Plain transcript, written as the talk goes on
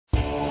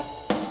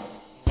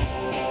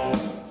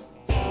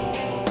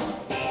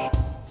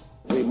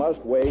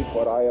must wage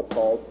what I have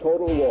called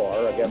total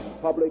war against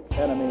public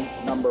enemy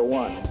number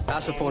one. I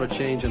support a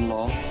change in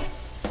law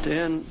to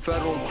end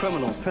federal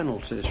criminal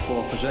penalties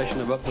for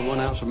possession of up to 1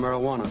 ounce of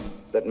marijuana.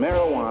 That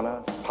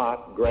marijuana,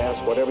 pot, grass,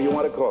 whatever you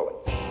want to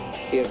call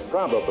it, is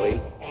probably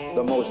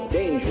the most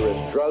dangerous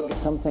drug.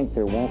 Some think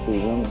there won't be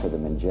room for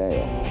them in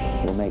jail.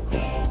 We'll make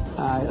room.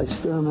 I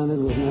experimented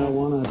with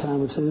marijuana a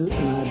time or two,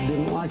 and I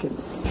didn't like it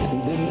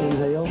and didn't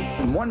inhale.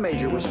 And one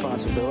major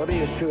responsibility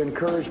is to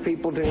encourage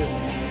people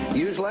to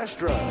use less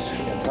drugs.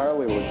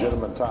 Entirely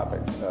legitimate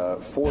topic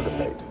for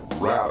debate.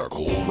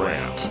 Radical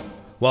Rant.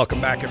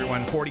 Welcome back,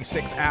 everyone.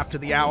 46 after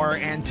the hour,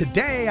 and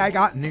today I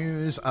got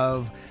news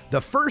of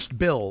the first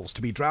bills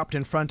to be dropped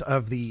in front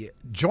of the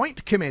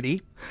Joint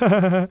Committee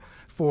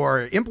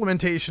for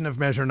implementation of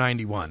Measure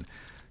 91.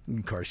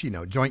 Of course, you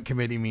know, Joint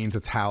Committee means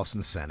it's House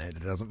and Senate.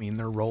 It doesn't mean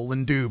they're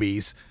rolling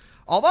doobies.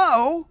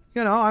 Although,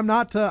 you know, I'm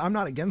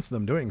not against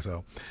them doing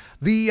so.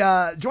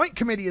 The Joint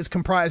Committee is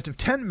comprised of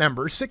 10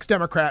 members, 6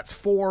 Democrats,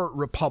 4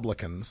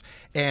 Republicans,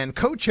 and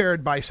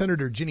co-chaired by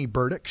Senator Ginny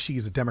Burdick.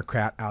 She's a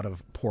Democrat out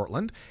of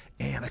Portland.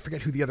 And I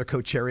forget who the other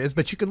co-chair is,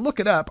 but you can look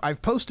it up.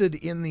 I've posted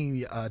in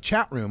the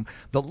chat room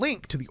the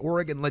link to the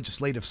Oregon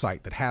legislative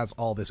site that has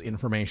all this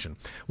information.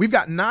 We've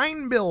got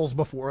 9 bills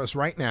before us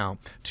right now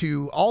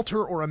to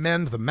alter or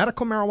amend the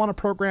medical marijuana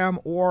program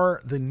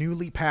or the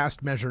newly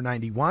passed Measure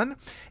 91.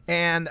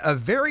 And a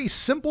very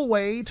simple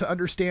way to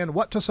understand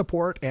what to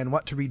support and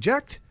what to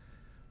reject.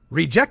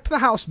 Reject the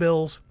House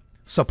bills,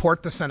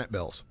 support the Senate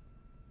bills.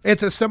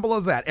 It's as simple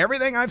as that.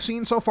 Everything I've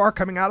seen so far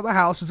coming out of the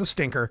House is a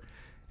stinker.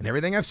 And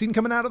everything I've seen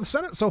coming out of the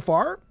Senate so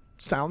far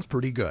sounds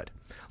pretty good.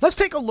 Let's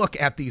take a look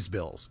at these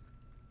bills.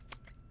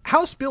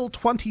 House Bill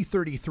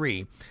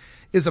 2033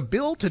 is a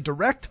bill to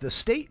direct the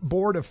State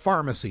Board of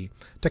Pharmacy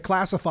to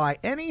classify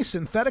any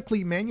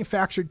synthetically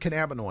manufactured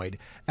cannabinoid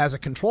as a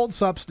controlled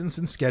substance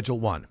in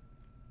Schedule 1.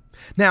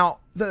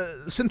 Now,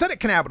 the synthetic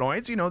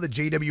cannabinoids, you know, the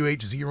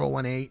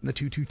JWH018 and the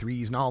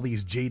 223s and all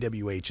these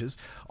JWHs,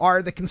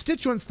 are the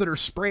constituents that are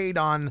sprayed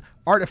on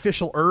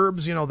artificial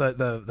herbs, you know,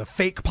 the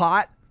fake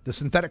pot, the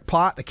synthetic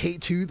pot, the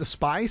K2, the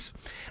spice.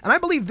 And I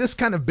believe this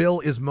kind of bill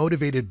is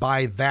motivated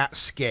by that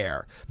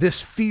scare,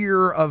 this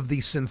fear of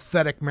the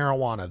synthetic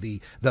marijuana,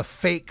 the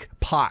fake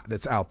pot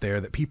that's out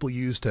there that people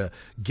use to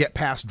get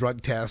past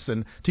drug tests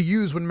and to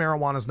use when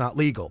marijuana is not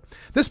legal.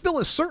 This bill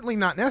is certainly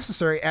not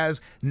necessary,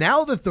 as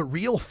now that the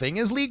real thing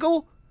is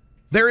legal,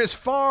 there is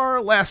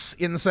far less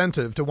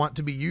incentive to want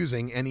to be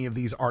using any of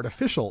these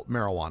artificial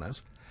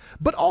marijuanas,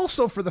 but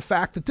also for the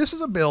fact that this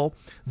is a bill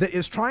that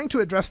is trying to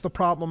address the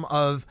problem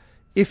of,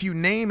 if you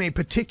name a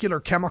particular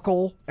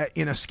chemical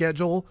in a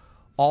schedule,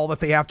 all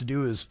that they have to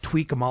do is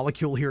tweak a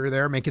molecule here or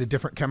there, make it a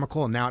different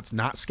chemical, and now it's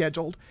not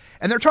scheduled.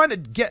 And they're trying to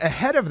get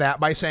ahead of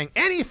that by saying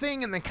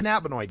anything in the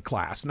cannabinoid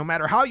class, no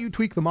matter how you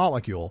tweak the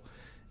molecule,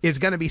 is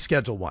going to be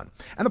Schedule 1.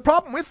 And the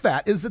problem with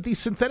that is that these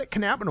synthetic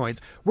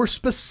cannabinoids were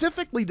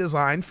specifically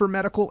designed for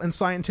medical and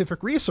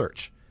scientific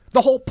research.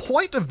 The whole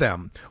point of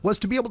them was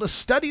to be able to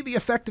study the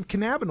effect of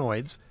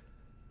cannabinoids,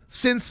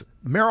 since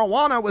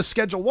marijuana was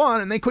Schedule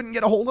 1 and they couldn't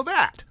get a hold of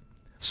that.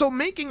 So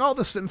making all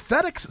the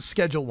synthetics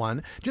Schedule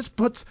 1 just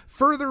puts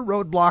further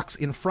roadblocks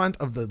in front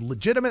of the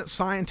legitimate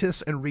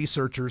scientists and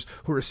researchers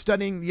who are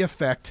studying the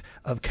effect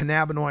of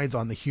cannabinoids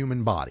on the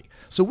human body.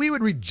 So we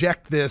would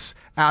reject this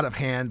out of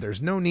hand.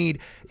 There's no need.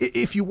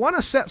 If you want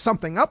to set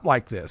something up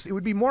like this, it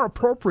would be more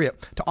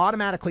appropriate to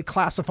automatically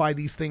classify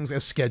these things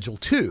as Schedule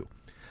 2.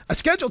 A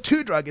Schedule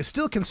 2 drug is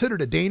still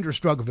considered a dangerous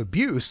drug of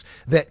abuse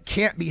that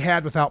can't be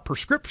had without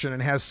prescription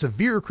and has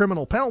severe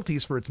criminal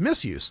penalties for its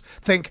misuse.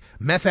 Think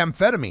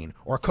methamphetamine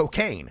or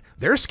cocaine.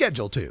 They're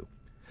Schedule 2.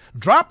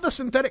 Drop the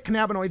synthetic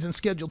cannabinoids in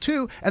Schedule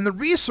 2 and the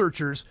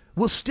researchers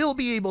will still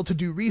be able to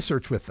do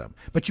research with them.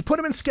 But you put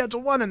them in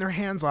Schedule 1 and they're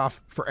hands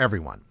off for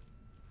everyone.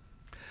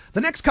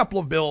 The next couple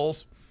of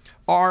bills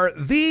are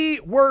the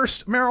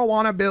worst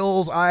marijuana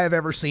bills I have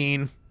ever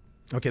seen.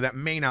 Okay, that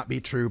may not be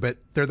true, but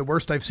they're the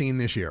worst I've seen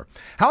this year.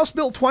 House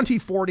Bill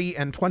 2040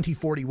 and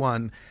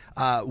 2041,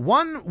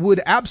 one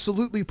would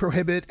absolutely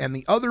prohibit and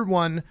the other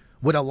one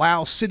would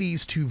allow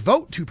cities to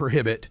vote to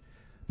prohibit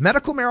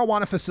medical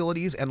marijuana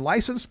facilities and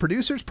licensed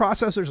producers,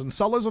 processors, and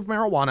sellers of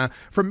marijuana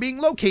from being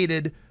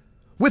located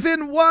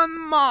within 1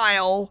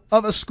 mile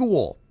of a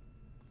school.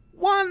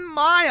 1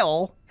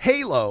 mile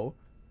halo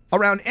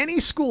around any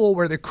school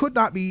where there could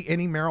not be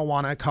any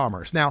marijuana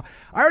commerce. Now,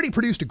 I already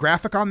produced a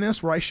graphic on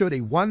this where I showed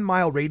a 1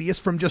 mile radius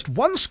from just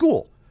one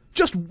school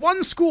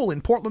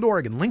in Portland,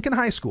 Oregon, Lincoln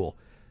High School.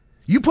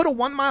 You put a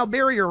 1 mile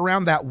barrier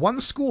around that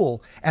one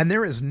school and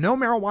there is no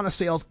marijuana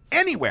sales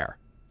anywhere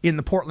in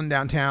the Portland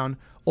downtown,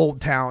 Old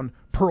Town,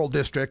 Pearl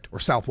District, or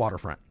South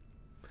Waterfront.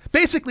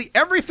 Basically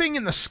everything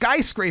in the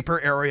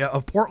skyscraper area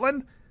of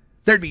Portland,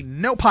 there'd be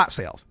no pot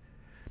sales.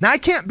 Now, I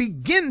can't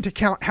begin to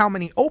count how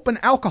many open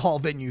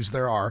alcohol venues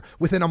there are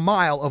within a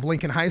mile of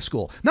Lincoln High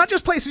School. Not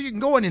just places you can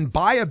go in and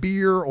buy a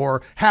beer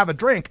or have a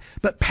drink,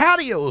 but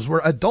patios where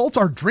adults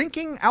are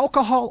drinking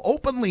alcohol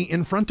openly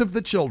in front of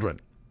the children.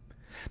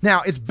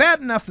 Now, it's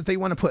bad enough that they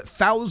want to put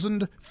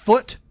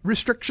 1,000-foot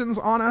restrictions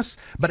on us,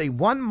 but a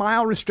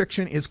 1-mile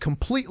restriction is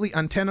completely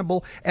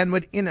untenable and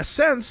would, in a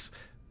sense,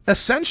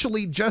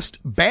 essentially just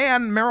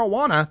ban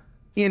marijuana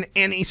in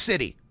any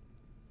city.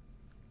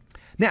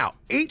 Now,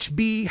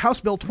 House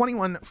Bill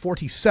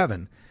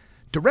 2147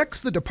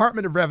 directs the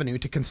Department of Revenue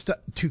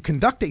to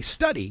conduct a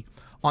study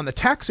on the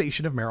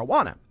taxation of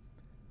marijuana.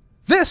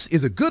 This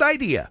is a good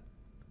idea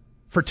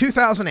for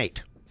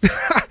 2008.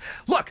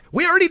 Look,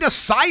 we already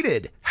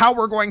decided how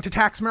we're going to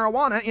tax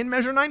marijuana in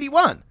Measure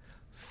 91.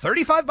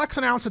 $35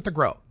 an ounce at the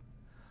grow.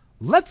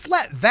 Let's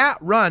let that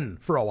run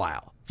for a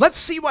while. Let's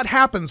see what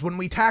happens when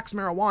we tax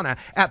marijuana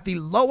at the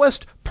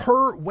lowest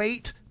per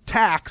weight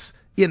tax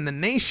in the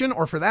nation,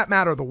 or for that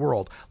matter, the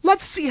world.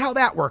 Let's see how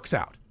that works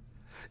out.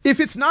 If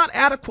it's not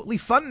adequately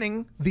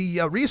funding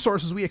the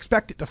resources we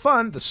expect it to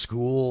fund, the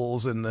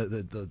schools and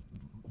the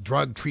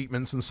drug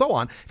treatments and so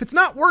on, if it's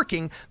not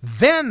working,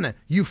 then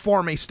you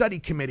form a study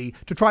committee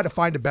to try to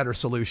find a better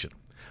solution.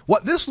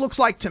 What this looks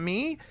like to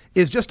me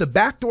is just a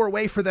backdoor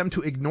way for them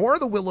to ignore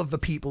the will of the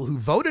people who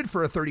voted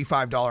for a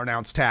 $35 an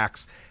ounce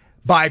tax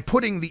by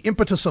putting the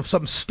impetus of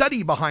some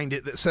study behind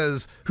it that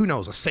says, who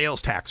knows, a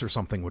sales tax or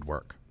something would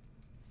work.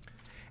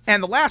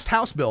 And the last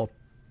House bill,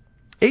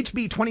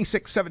 HB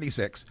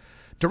 2676,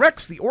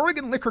 directs the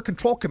Oregon Liquor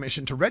Control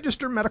Commission to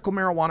register medical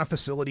marijuana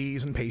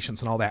facilities and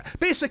patients and all that.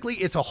 Basically,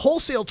 it's a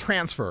wholesale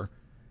transfer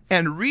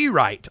and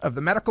rewrite of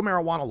the medical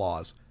marijuana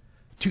laws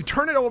to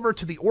turn it over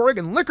to the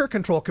Oregon Liquor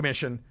Control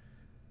Commission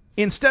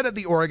instead of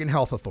the Oregon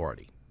Health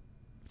Authority.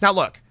 Now,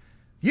 look,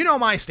 you know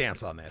my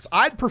stance on this.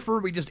 I'd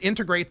prefer we just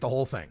integrate the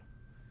whole thing.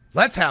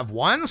 Let's have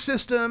one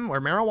system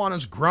where marijuana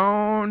is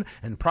grown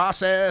and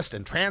processed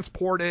and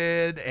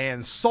transported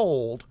and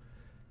sold.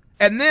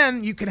 And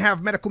then you can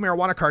have medical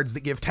marijuana cards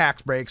that give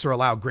tax breaks or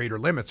allow greater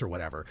limits or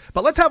whatever.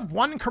 But let's have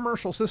one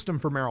commercial system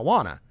for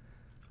marijuana.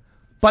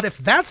 But if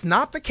that's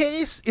not the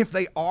case, if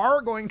they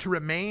are going to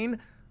remain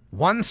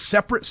one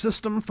separate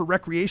system for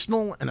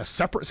recreational and a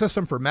separate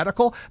system for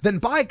medical, then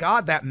by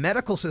God, that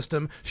medical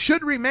system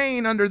should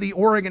remain under the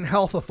Oregon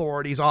Health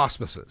Authority's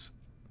auspices.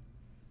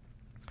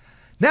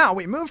 Now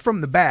we move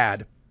from the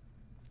bad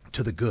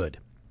to the good.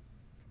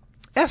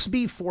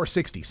 SB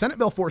 460, Senate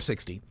Bill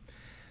 460,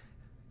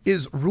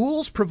 is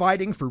rules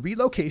providing for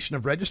relocation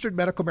of registered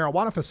medical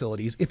marijuana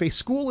facilities if a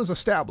school is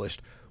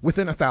established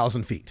within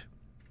 1,000 feet.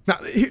 Now,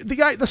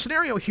 the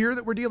scenario here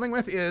that we're dealing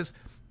with is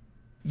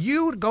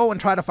you go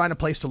and try to find a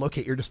place to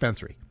locate your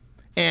dispensary.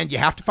 And you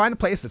have to find a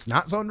place that's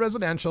not zoned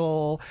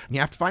residential, and you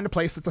have to find a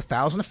place that's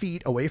 1,000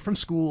 feet away from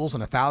schools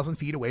and 1,000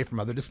 feet away from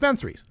other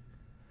dispensaries.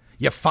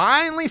 You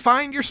finally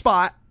find your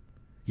spot,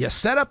 you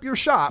set up your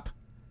shop,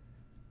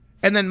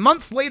 and then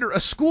months later, a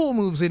school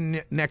moves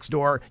in next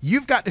door.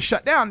 You've got to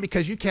shut down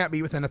because you can't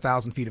be within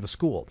 1,000 feet of a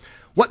school.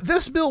 What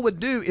this bill would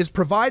do is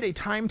provide a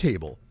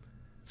timetable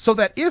so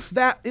that if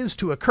that is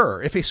to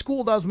occur, if a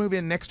school does move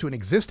in next to an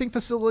existing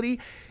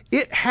facility,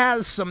 it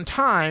has some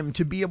time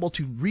to be able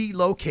to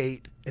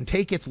relocate and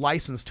take its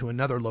license to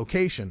another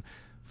location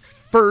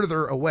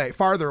farther away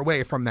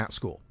from that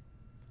school.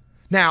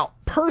 Now,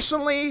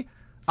 personally,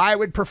 I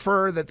would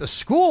prefer that the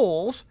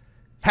schools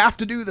have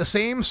to do the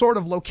same sort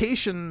of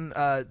location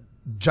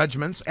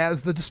judgments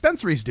as the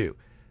dispensaries do.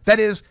 That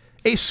is,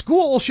 a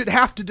school should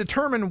have to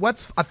determine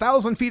what's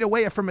 1,000 feet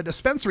away from a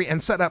dispensary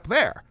and set up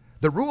there.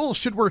 The rules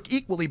should work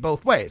equally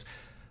both ways.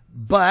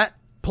 But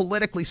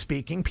politically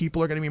speaking,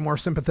 people are going to be more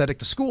sympathetic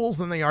to schools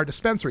than they are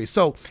dispensaries.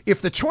 So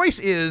if the choice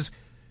is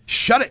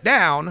shut it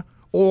down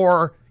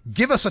or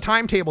give us a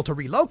timetable to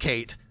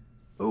relocate,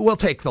 we'll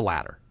take the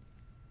latter.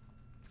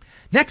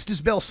 Next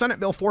is Senate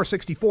Bill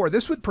 464.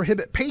 This would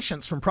prohibit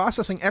patients from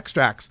processing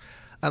extracts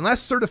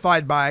unless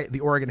certified by the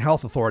Oregon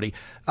Health Authority.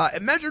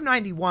 Measure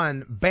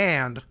 91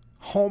 banned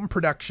home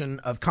production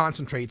of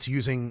concentrates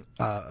using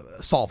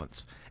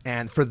solvents.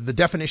 And for the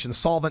definition,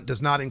 solvent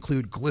does not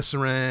include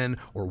glycerin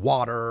or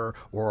water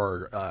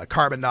or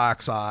carbon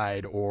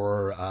dioxide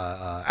or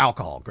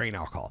alcohol, grain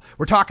alcohol.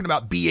 We're talking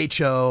about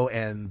BHO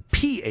and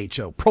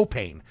PHO,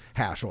 propane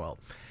hash oil.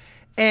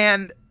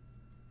 And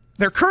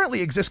there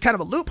currently exists kind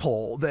of a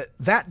loophole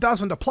that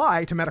doesn't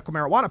apply to medical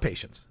marijuana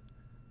patients.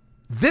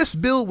 This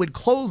bill would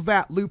close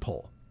that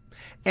loophole.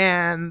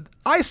 And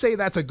I say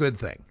that's a good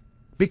thing,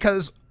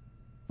 because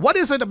what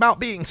is it about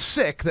being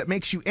sick that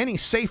makes you any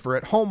safer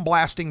at home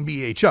blasting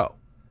BHO?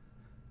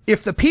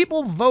 If the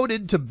people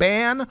voted to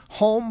ban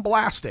home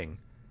blasting,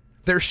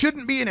 there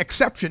shouldn't be an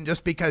exception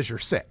just because you're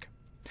sick.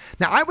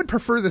 Now, I would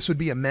prefer this would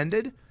be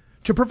amended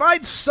to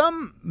provide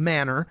some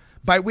manner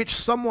by which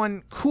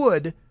someone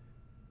could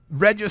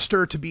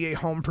register to be a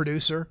home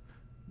producer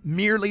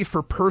merely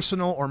for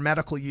personal or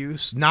medical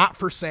use, not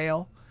for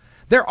sale.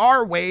 There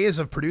are ways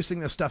of producing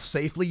this stuff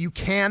safely. You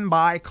can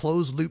buy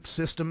closed loop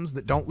systems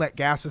that don't let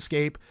gas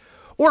escape.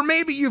 Or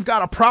maybe you've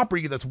got a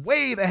property that's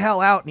way the hell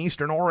out in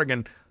Eastern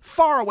Oregon,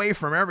 far away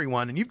from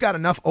everyone, and you've got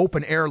enough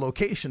open air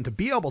location to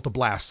be able to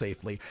blast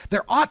safely.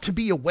 There ought to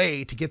be a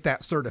way to get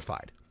that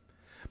certified.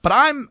 But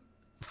I'm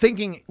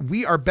thinking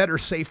we are better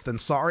safe than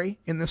sorry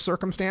in this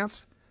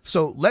circumstance.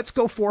 So let's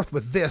go forth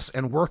with this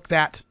and work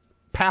that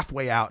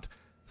pathway out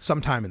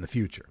sometime in the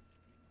future.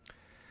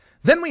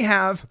 Then we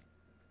have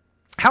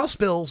House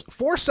Bills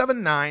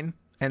 479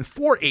 and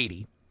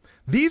 480.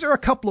 These are a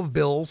couple of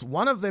bills.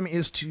 One of them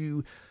is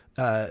to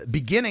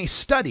begin a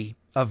study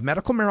of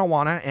medical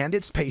marijuana and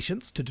its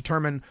patients to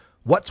determine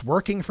what's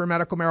working for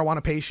medical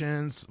marijuana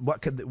patients,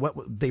 what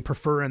they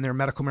prefer in their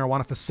medical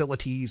marijuana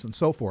facilities, and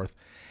so forth.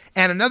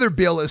 And another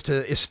bill is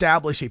to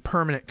establish a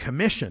permanent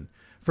commission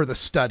for the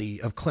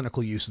study of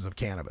clinical uses of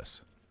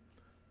cannabis.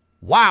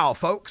 Wow,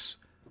 folks.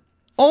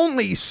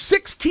 Only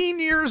 16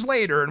 years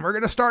later, and we're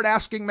going to start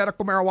asking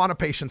medical marijuana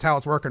patients how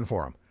it's working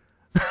for them.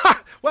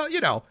 Well,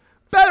 you know,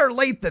 better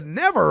late than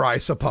never, I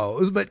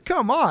suppose. But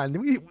come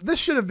on, this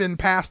should have been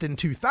passed in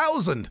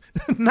 2000,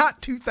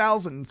 not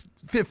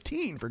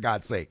 2015, for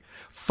God's sake.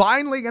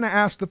 Finally going to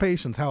ask the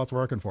patients how it's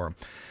working for them.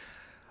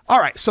 All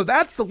right, so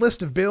that's the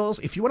list of bills.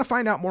 If you want to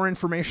find out more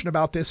information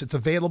about this, it's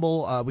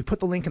available. We put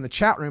the link in the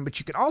chat room, but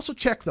you can also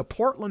check the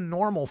Portland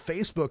Normal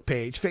Facebook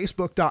page,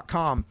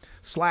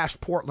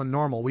 facebook.com/Portland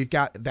Normal. We've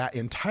got that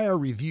entire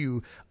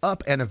review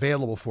up and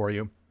available for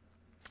you.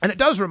 And it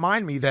does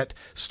remind me that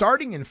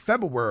starting in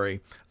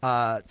February,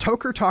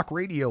 Toker Talk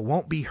Radio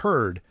won't be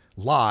heard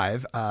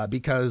live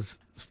because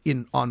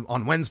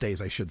on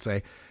Wednesdays, I should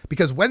say,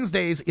 because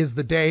Wednesdays is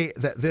the day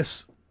that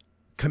this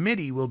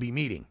committee will be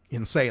meeting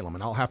in Salem,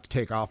 and I'll have to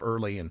take off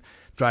early and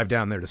drive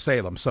down there to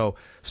Salem. So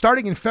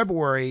starting in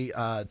February,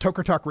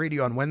 Toker Talk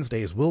Radio on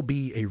Wednesdays will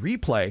be a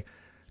replay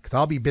because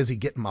I'll be busy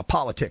getting my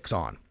politics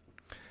on.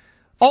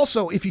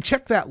 Also, if you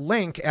check that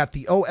link at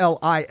the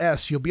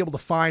OLIS, you'll be able to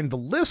find the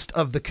list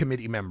of the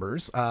committee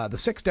members, the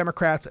 6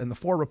 Democrats and the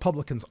 4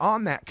 Republicans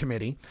on that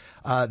committee.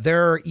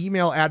 Their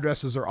email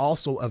addresses are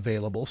also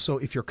available. So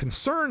if you're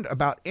concerned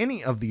about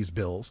any of these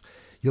bills,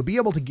 you'll be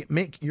able to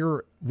make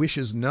your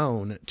wishes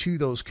known to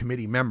those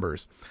committee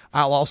members.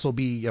 I'll also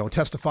be,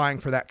 testifying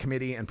for that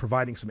committee and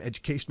providing some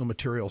educational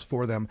materials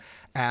for them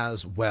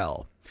as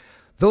well.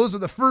 Those are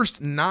the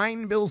first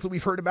 9 bills that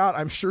we've heard about.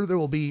 I'm sure there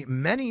will be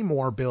many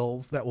more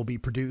bills that will be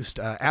produced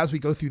as we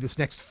go through this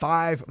next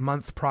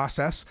 5-month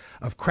process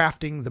of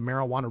crafting the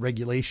marijuana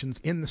regulations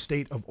in the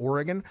state of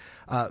Oregon.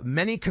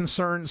 Many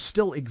concerns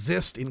still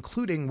exist,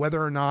 including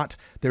whether or not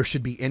there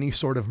should be any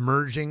sort of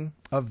merging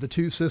of the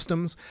two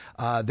systems.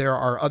 There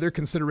are other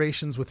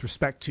considerations with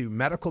respect to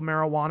medical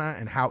marijuana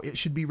and how it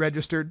should be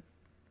registered.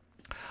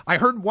 I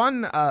heard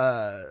one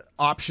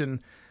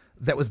option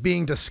that was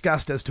being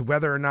discussed as to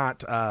whether or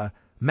not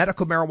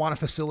medical marijuana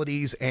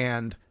facilities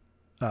and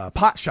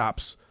pot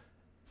shops,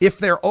 if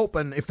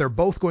they're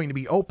both going to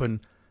be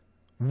open,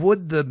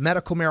 would the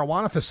medical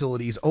marijuana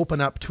facilities open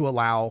up to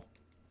allow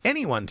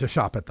anyone to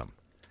shop at them?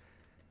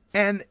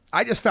 And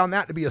I just found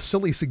that to be a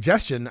silly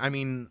suggestion. I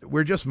mean,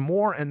 we're just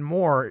more and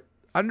more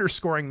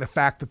underscoring the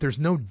fact that there's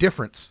no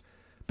difference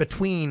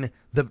between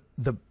the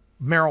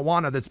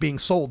marijuana that's being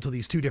sold to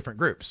these two different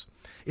groups.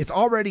 It's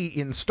already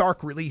in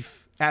stark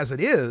relief as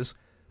it is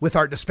with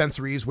our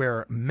dispensaries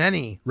where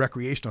many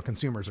recreational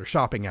consumers are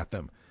shopping at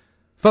them.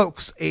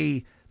 Folks,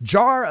 a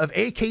jar of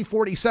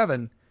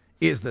AK-47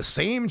 is the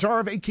same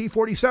jar of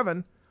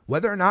AK-47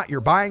 whether or not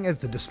you're buying it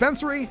at the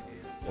dispensary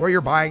or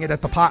you're buying it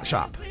at the pot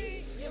shop.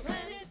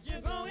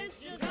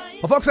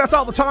 Well, folks, that's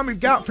all the time we've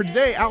got for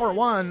today, Hour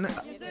 1.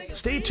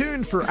 Stay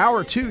tuned for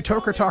Hour 2.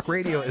 Toker Talk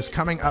Radio is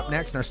coming up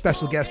next, and our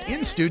special guest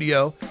in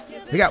studio,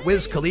 we got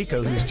Wiz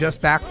Kaliko, who's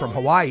just back from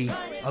Hawaii.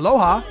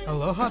 Aloha.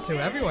 Aloha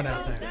to everyone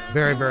out there.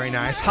 Very, very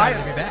nice. Excited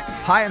to be back.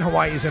 Hi in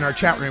Hawaii is in our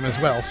chat room as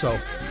well, so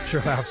I'm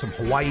sure I'll have some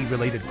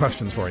Hawaii-related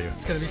questions for you.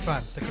 It's going to be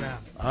fun. Stick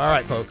around. All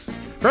right, folks.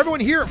 For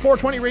everyone here at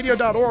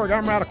 420radio.org,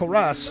 I'm Radical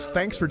Russ.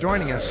 Thanks for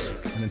joining us.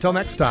 And until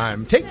next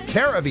time, take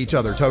care of each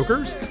other,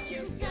 Tokers.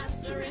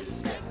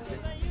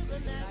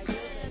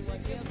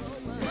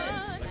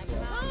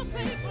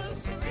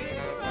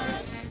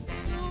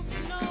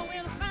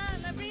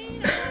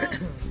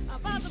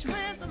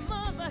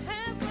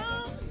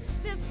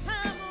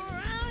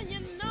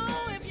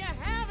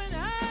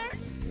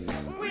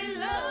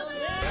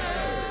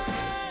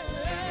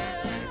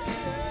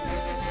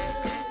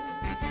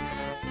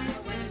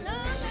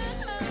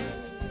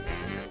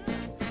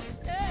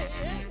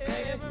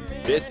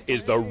 This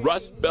is the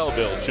Russ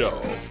Belville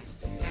Show.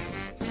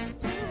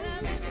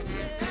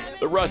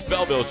 The Russ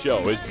Belville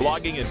Show is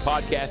blogging and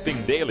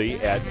podcasting daily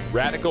at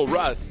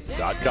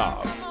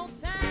radicalruss.com.